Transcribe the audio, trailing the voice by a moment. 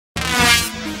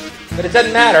But it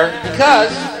doesn't matter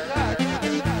because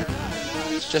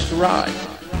it's just a ride.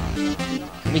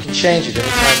 And we can change it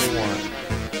anytime we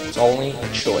want. It's only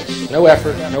a choice. No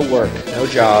effort, no work, no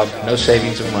job, no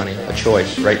savings of money. A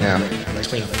choice right now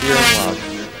between fear and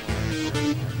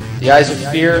love. The eyes of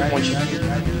fear want you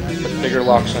to put bigger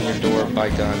locks on your door, buy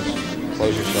guns,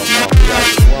 close yourself off. The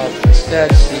eyes of love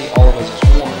instead see all of us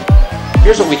as one.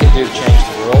 Here's what we can do to change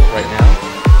the world right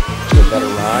now to a better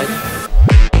ride.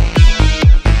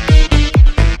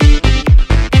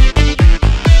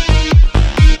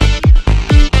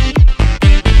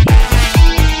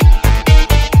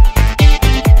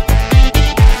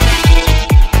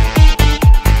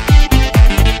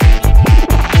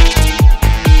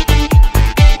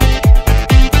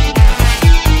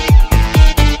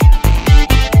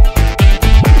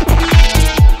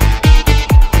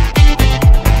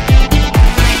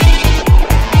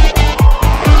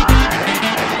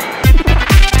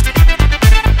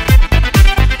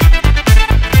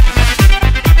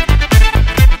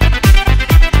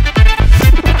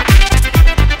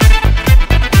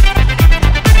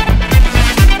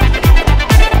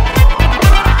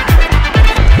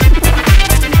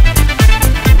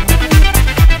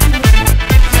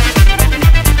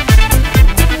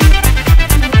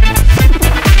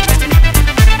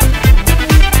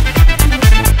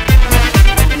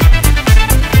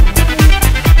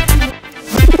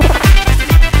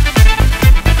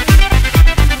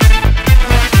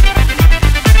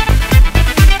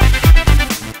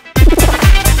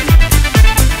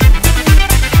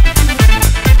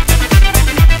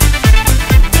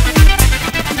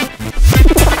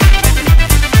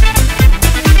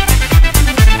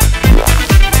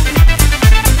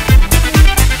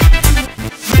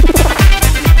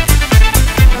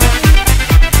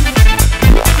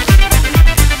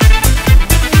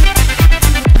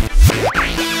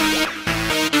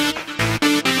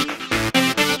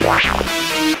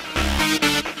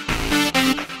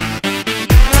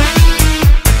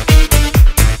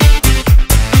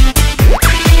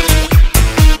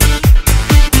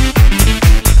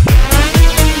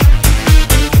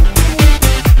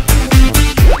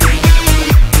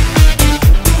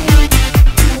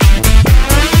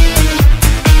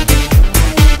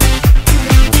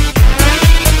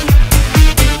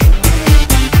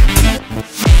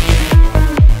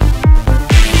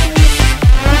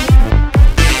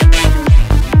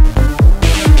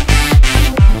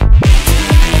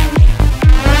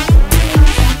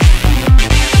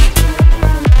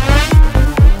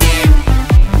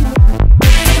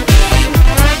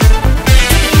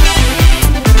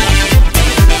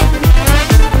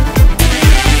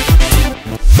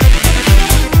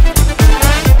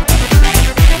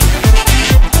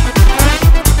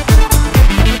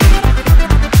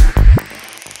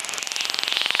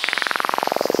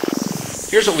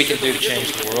 Here's what we can do to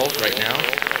change the world right now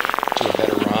to a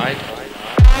better ride.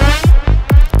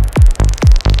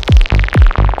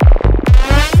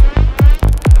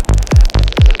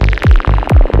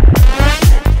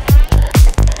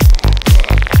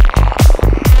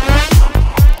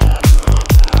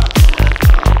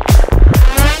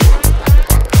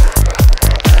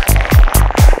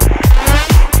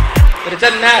 But it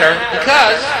doesn't matter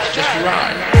because it's just a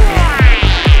ride.